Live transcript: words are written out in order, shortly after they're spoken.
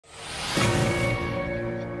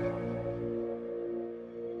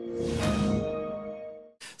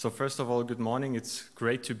So first of all, good morning. It's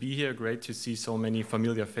great to be here, great to see so many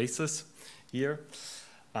familiar faces here.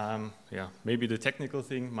 Maybe the technical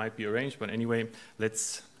thing might be arranged, but anyway,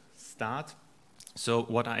 let's start. So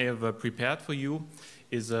what I have prepared for you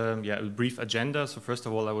is a brief agenda. So first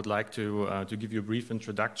of all, I would like to give you a brief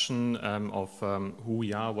introduction of who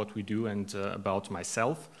we are, what we do, and about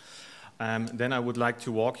myself. Then I would like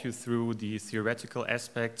to walk you through the theoretical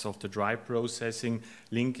aspects of the dry processing,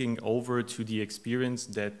 linking over to the experience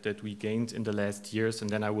that we gained in the last years.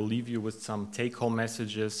 And then I will leave you with some take-home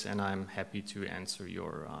messages, and I'm happy to answer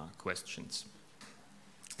your questions.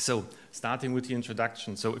 So, starting with the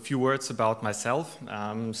introduction. So, a few words about myself.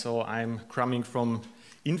 So, I'm coming from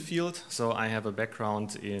infield. So, I have a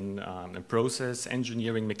background in process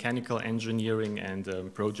engineering, mechanical engineering,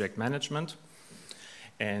 and project management.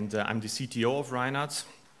 And I'm the CTO of REINARTZ,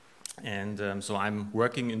 and so I'm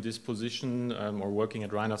working in this position or working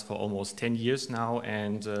at REINARTZ for almost 10 years now,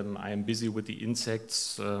 and I am busy with the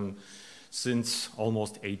insects since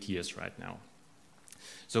almost 8 years right now.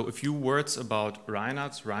 So a few words about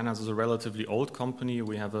REINARTZ. REINARTZ is a relatively old company.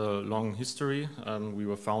 We have a long history. We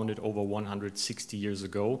were founded over 160 years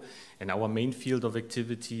ago, and our main field of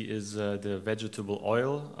activity is the vegetable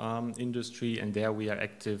oil industry, and there we are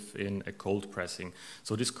active in a cold pressing.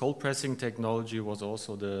 So this cold pressing technology was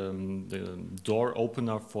also the door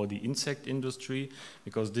opener for the insect industry,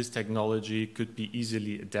 because this technology could be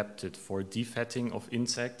easily adapted for defatting of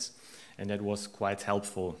insects, and that was quite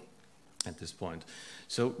helpful at this point.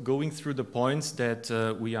 So going through the points that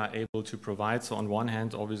we are able to provide. So on one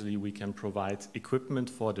hand, obviously, we can provide equipment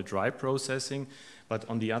for the dry processing. But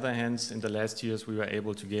on the other hand, in the last years, we were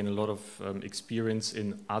able to gain a lot of experience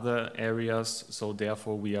in other areas. So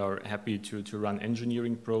therefore, we are happy to run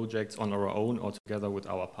engineering projects on our own or together with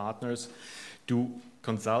our partners, do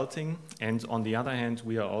consulting, and on the other hand,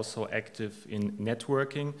 we are also active in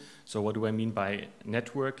networking. So what do I mean by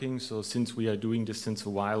networking? So since we are doing this since a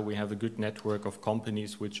while, we have a good network of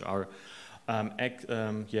companies which are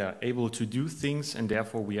able to do things, and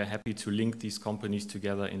therefore we are happy to link these companies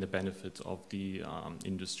together in the benefit of the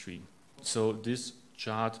industry. So this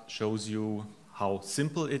chart shows you how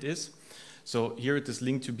simple it is. So here it is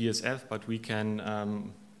linked to BASF, but we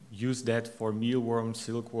can use that for mealworm,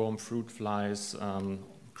 silkworm, fruit flies,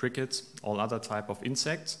 crickets, all other type of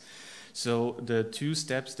insects. So the two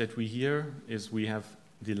steps that we hear is we have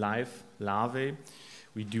the live larvae,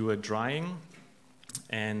 we do a drying,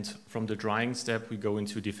 and from the drying step we go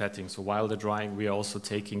into defatting. So while the drying, we are also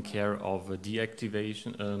taking care of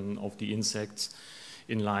deactivation of the insects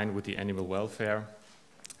in line with the animal welfare.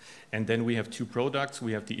 And then we have two products.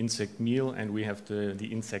 We have the insect meal and we have the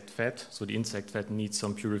insect fat. So the insect fat needs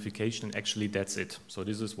some purification, and actually that's it. So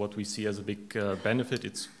this is what we see as a big benefit.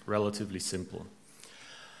 It's relatively simple.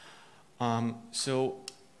 So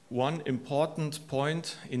one important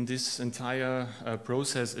point in this entire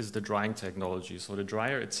process is the drying technology. So the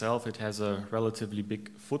dryer itself, it has a relatively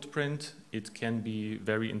big footprint. It can be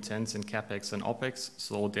very intense in CapEx and OpEx.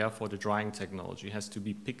 So therefore the drying technology has to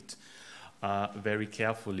be picked very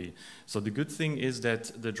carefully. So the good thing is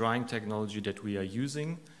that the drying technology that we are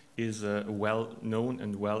using is a well-known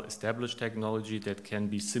and well-established technology that can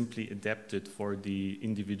be simply adapted for the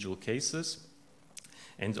individual cases.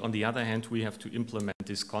 And on the other hand, we have to implement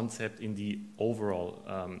this concept in the overall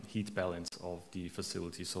heat balance of the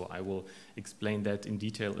facility. So I will explain that in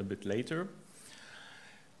detail a bit later.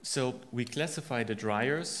 So we classify the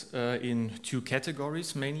dryers in two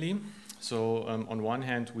categories mainly. So on one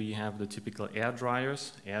hand, we have the typical air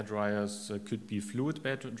dryers. Air dryers could be fluid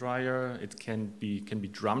bed dryer. It can be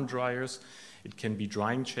drum dryers. It can be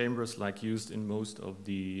drying chambers like used in most of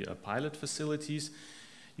the pilot facilities.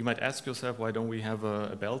 You might ask yourself, why don't we have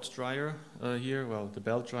a belt dryer here? Well, the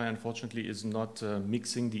belt dryer, unfortunately, is not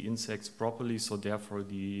mixing the insects properly, so therefore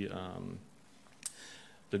the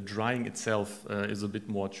drying itself is a bit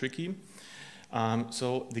more tricky.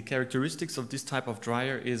 So the characteristics of this type of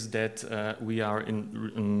dryer is that we are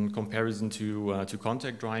in comparison to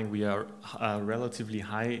contact drying, we are relatively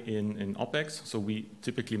high in OpEx. So we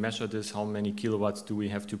typically measure this, how many kilowatts do we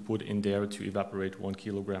have to put in there to evaporate 1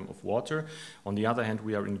 kilogram of water. On the other hand,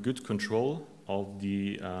 we are in good control of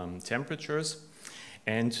the temperatures.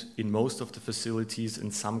 And in most of the facilities, in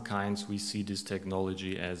some kinds, we see this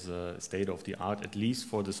technology as a state-of-the-art, at least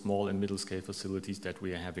for the small and middle-scale facilities that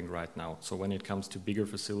we are having right now. So when it comes to bigger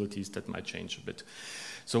facilities, that might change a bit.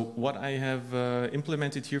 So what I have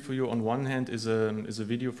implemented here for you on one hand is a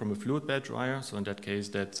video from a fluid bed dryer. So in that case,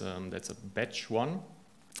 that's a batch one.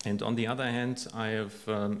 And on the other hand, I have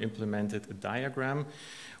implemented a diagram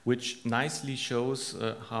which nicely shows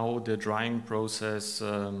how the drying process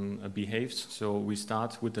behaves. So we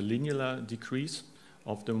start with a linear decrease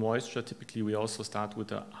of the moisture. Typically, we also start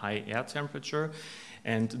with a high air temperature.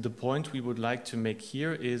 And the point we would like to make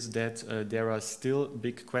here is that there are still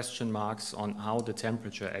big question marks on how the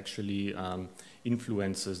temperature actually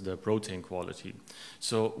influences the protein quality.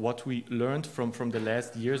 So what we learned from the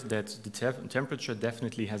last years that the temperature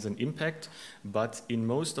definitely has an impact, but in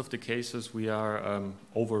most of the cases we are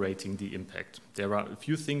overrating the impact. There are a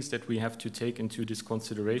few things that we have to take into this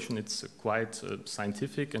consideration. It's quite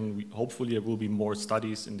scientific, and hopefully there will be more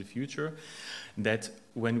studies in the future, that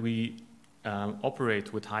when we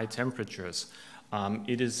operate with high temperatures,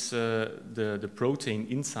 it is the protein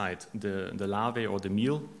inside the larvae or the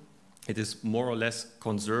meal. It is more or less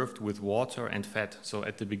conserved with water and fat. So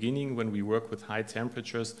at the beginning, when we work with high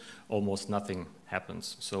temperatures, almost nothing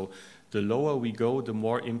happens. So the lower we go, the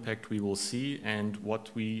more impact we will see. And what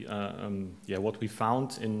we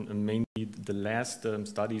found in mainly the last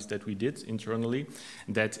studies that we did internally,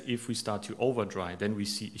 that if we start to over dry, then we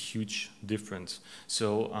see a huge difference.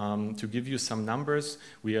 So to give you some numbers,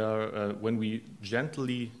 we are when we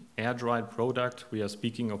gently air-dried product, we are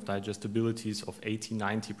speaking of digestibilities of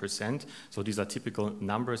 80–90%. So these are typical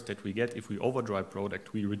numbers that we get. If we over-dry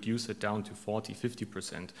product, we reduce it down to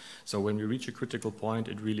 40–50%. So when we reach a critical point,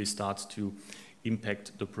 it really starts to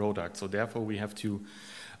impact the product. So therefore, we have to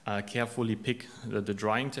carefully pick the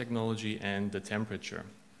drying technology and the temperature.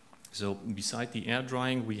 So beside the air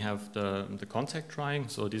drying, we have the contact drying.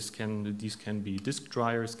 So these can be disc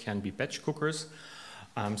dryers, can be batch cookers.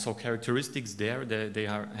 So characteristics there, they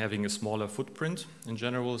are having a smaller footprint in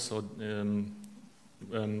general. So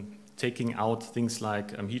taking out things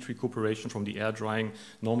like heat recuperation from the air drying,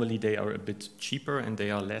 normally they are a bit cheaper and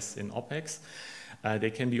they are less in OPEX.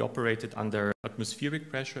 They can be operated under atmospheric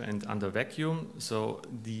pressure and under vacuum. So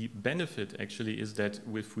the benefit actually is that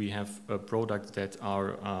if we have products that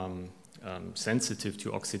are sensitive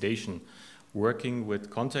to oxidation, working with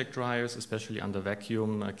contact dryers, especially under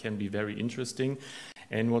vacuum, can be very interesting.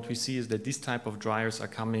 And what we see is that this type of dryers are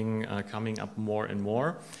coming up more and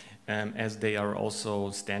more, as they are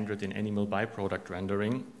also standard in animal byproduct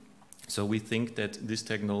rendering. So we think that this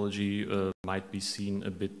technology might be seen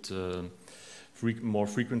a bit more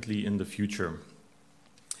frequently in the future.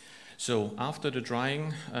 So after the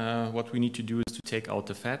drying, what we need to do is to take out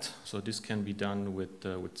the fat. So this can be done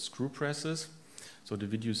with screw presses. So the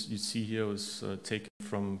videos you see here was taken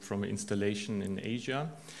from an installation in Asia.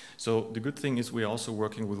 So the good thing is we're also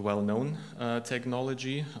working with well-known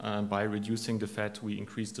technology. By reducing the fat, we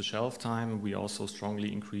increase the shelf time. We also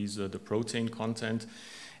strongly increase the protein content.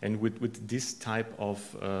 And with this type of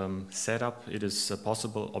setup, it is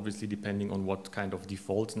possible, obviously depending on what kind of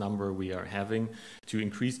default number we are having, to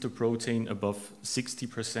increase the protein above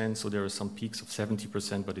 60%. So there are some peaks of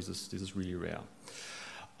 70%, but this is really rare.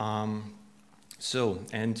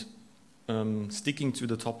 Sticking to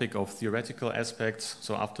the topic of theoretical aspects,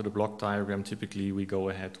 so after the block diagram, typically we go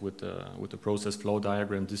ahead with the process flow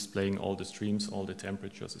diagram displaying all the streams, all the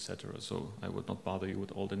temperatures, etc. So I would not bother you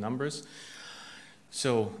with all the numbers.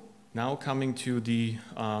 So now coming to the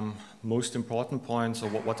most important points, so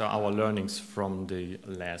what are our learnings from the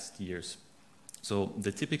last years? So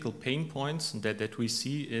the typical pain points that we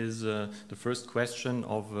see is the first question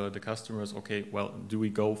of the customers, okay, well, do we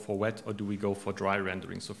go for wet or do we go for dry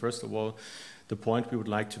rendering? So first of all, the point we would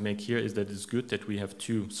like to make here is that it's good that we have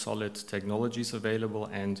two solid technologies available,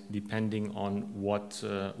 and depending on what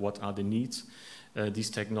are the needs, these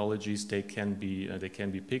technologies, they can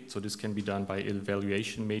be picked. So this can be done by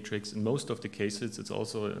evaluation matrix. In most of the cases, it's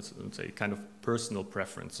also, let's say, kind of personal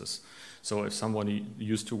preferences. So if someone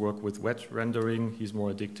used to work with wet rendering, he's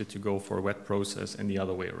more addicted to go for a wet process, and the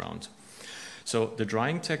other way around. So the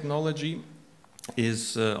drying technology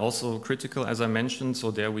is also critical, as I mentioned.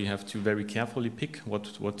 So there we have to very carefully pick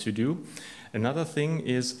what to do. Another thing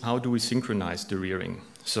is, how do we synchronize the rearing?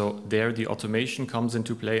 So there the automation comes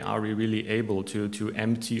into play. Are we really able to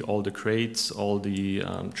empty all the crates, all the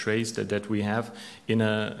trays that we have in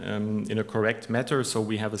a correct manner, so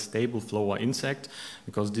we have a stable flow or insect?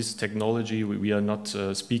 Because this technology, we are not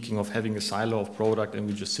speaking of having a silo of product and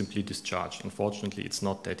we just simply discharge. Unfortunately, it's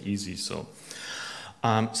not that easy. So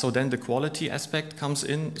then the quality aspect comes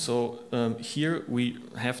in. So here we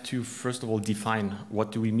have to, first of all, define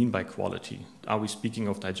what do we mean by quality. Are we speaking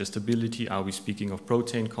of digestibility? Are we speaking of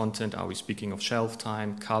protein content? Are we speaking of shelf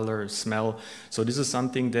time, color, smell? So this is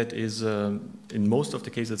something that is, in most of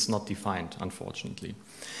the cases, it's not defined, unfortunately.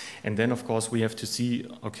 And then, of course, we have to see,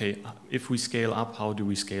 okay, if we scale up, how do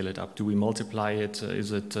we scale it up? Do we multiply it?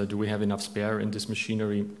 Do we have enough spare in this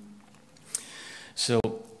machinery? So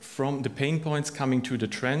from the pain points coming to the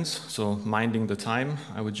trends, so minding the time,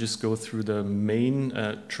 I would just go through the main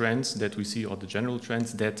trends that we see, or the general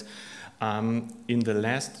trends that in the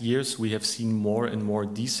last years we have seen more and more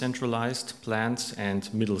decentralized plants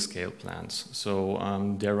and middle scale plants.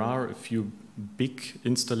 So there are a few big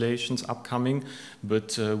installations upcoming,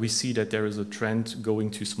 but we see that there is a trend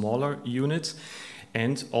going to smaller units.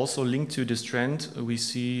 And also linked to this trend, we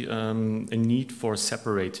see a need for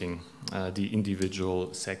separating the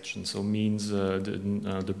individual sections. So means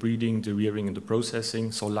the breeding, the rearing, and the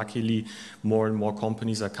processing. So luckily, more and more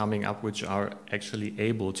companies are coming up which are actually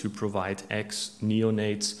able to provide eggs,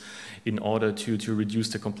 neonates, in order to reduce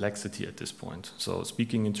the complexity at this point. So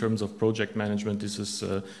speaking in terms of project management, this is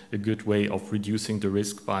a good way of reducing the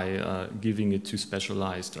risk by giving it to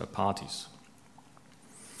specialized parties.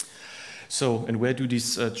 So, and where do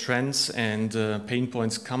these trends and pain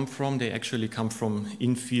points come from? They actually come from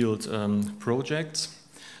in-field projects.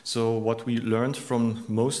 So what we learned from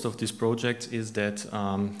most of these projects is that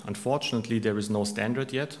unfortunately there is no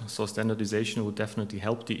standard yet. So standardization would definitely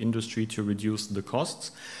help the industry to reduce the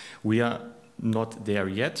costs. We are not there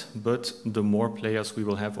yet, but the more players we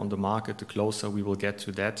will have on the market, the closer we will get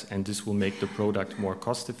to that, and this will make the product more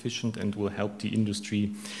cost efficient and will help the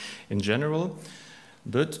industry in general.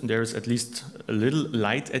 But there is at least a little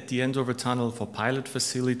light at the end of a tunnel. For pilot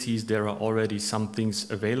facilities, there are already some things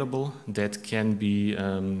available that can be,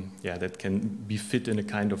 fit in a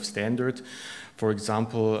kind of standard. For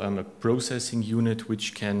example, a processing unit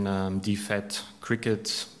which can defat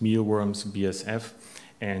cricket, mealworms, BSF,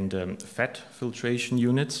 and fat filtration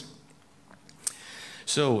units.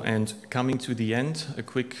 So, and coming to the end, a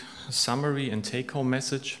quick summary and take-home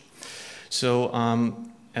message. So,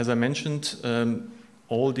 as I mentioned,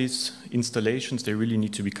 all these installations, they really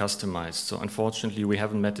need to be customized. So unfortunately, we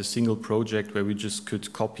haven't met a single project where we just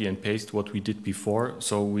could copy and paste what we did before.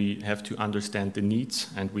 So we have to understand the needs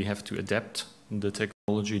and we have to adapt the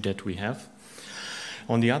technology that we have.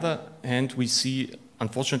 On the other hand, we see,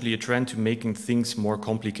 unfortunately, a trend to making things more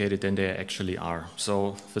complicated than they actually are.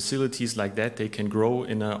 So facilities like that, they can grow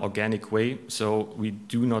in an organic way. So we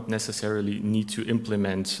do not necessarily need to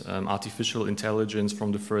implement artificial intelligence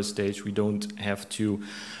from the first stage. We don't have to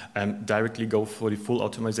directly go for the full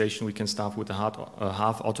automation. We can start with a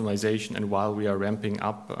half automation, and while we are ramping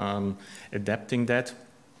up, adapting that.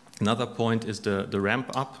 Another point is the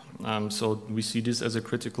ramp up. So we see this as a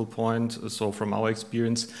critical point. So from our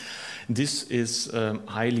experience, this is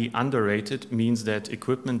highly underrated, means that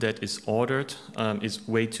equipment that is ordered is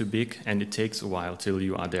way too big and it takes a while till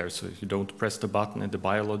you are there. So if you don't press the button and the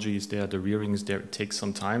biology is there, the rearing is there, it takes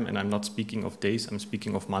some time. And I'm not speaking of days, I'm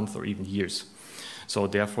speaking of months or even years. So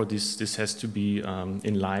therefore, this has to be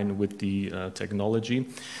in line with the technology.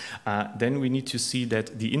 Then we need to see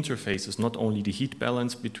that the interfaces, not only the heat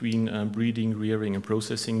balance between breeding, rearing, and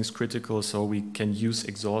processing is critical. So we can use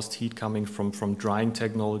exhaust heat coming from drying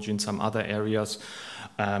technology in some other areas.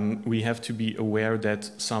 We have to be aware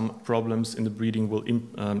that some problems in the breeding will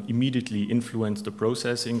immediately influence the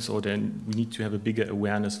processing. So then we need to have a bigger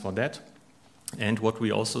awareness for that. And what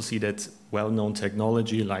we also see that well-known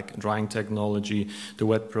technology like drying technology, the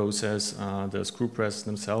wet process, the screw press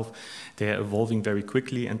themselves, they are evolving very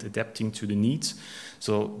quickly and adapting to the needs.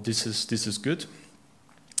 So this is good.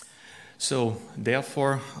 So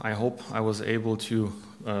therefore, I hope I was able to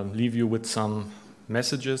leave you with some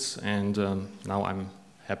messages, and now I'm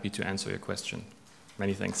happy to answer your question.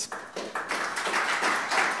 Many thanks.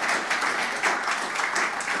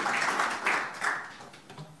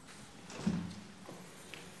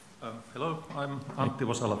 Hello, I'm Antti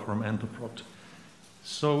Vasala from Entoprod.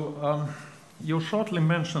 So you shortly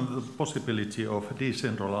mentioned the possibility of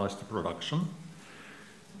decentralized production.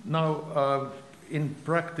 Now, in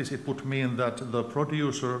practice, it would mean that the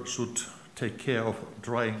producer should take care of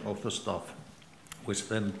drying of the stuff, which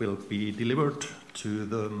then will be delivered to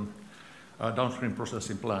the downstream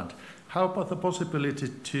processing plant. How about the possibility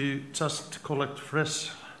to just collect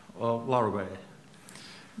fresh larvae?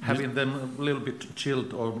 Having them a little bit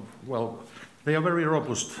chilled, or, well, they are very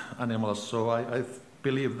robust animals, so I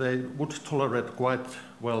believe they would tolerate quite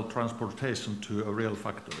well transportation to a real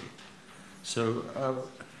factory. So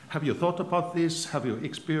have you thought about this? Have you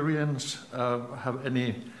experienced? Have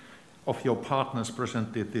any of your partners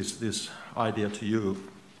presented this idea to you?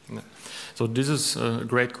 So this is a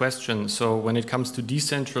great question. So when it comes to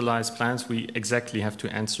decentralized plants, we exactly have to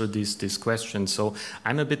answer this question. So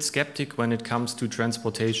I'm a bit skeptic when it comes to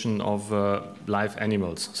transportation of live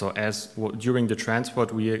animals. So during the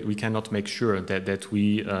transport, we cannot make sure that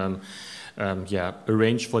we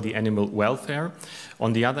arrange for the animal welfare.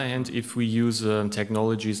 On the other hand, if we use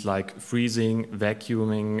technologies like freezing,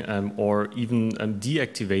 vacuuming, or even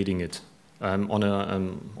deactivating it, on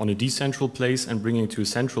a decentral place and bringing it to a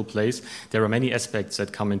central place, there are many aspects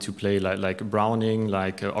that come into play, like browning,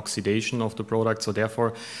 like oxidation of the product. So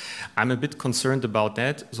therefore, I'm a bit concerned about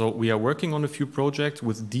that. So we are working on a few projects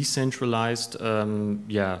with decentralized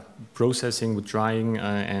processing, with drying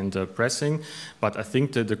and pressing. But I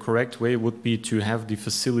think that the correct way would be to have the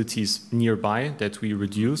facilities nearby, that we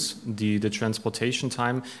reduce the transportation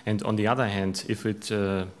time. And on the other hand,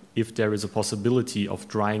 if there is a possibility of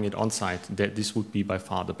drying it on site, that this would be by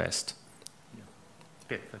far the best.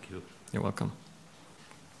 Okay, thank you. You're welcome.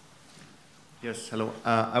 Yes, hello.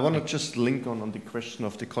 I want to just link on the question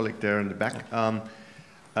of the colleague there in the back.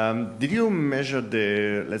 Did you measure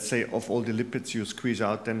let's say, of all the lipids you squeeze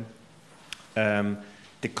out then,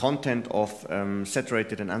 the content of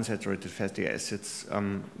saturated and unsaturated fatty acids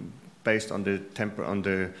based on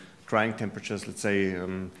the drying temperatures, let's say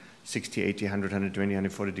 60, 80, 100, 120,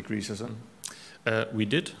 140 degrees or so? We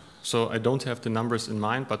did. So I don't have the numbers in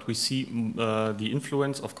mind, but we see the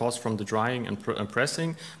influence, of course, from the drying and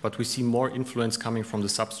pressing, but we see more influence coming from the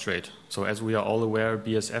substrate. So as we are all aware,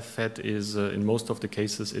 BASF fat is, in most of the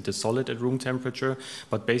cases, it is solid at room temperature,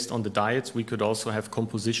 but based on the diets, we could also have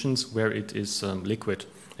compositions where it is liquid,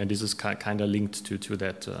 and this is kind of linked to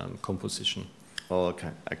that composition. Oh,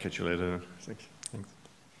 okay. I'll catch you later. Thanks. Thanks.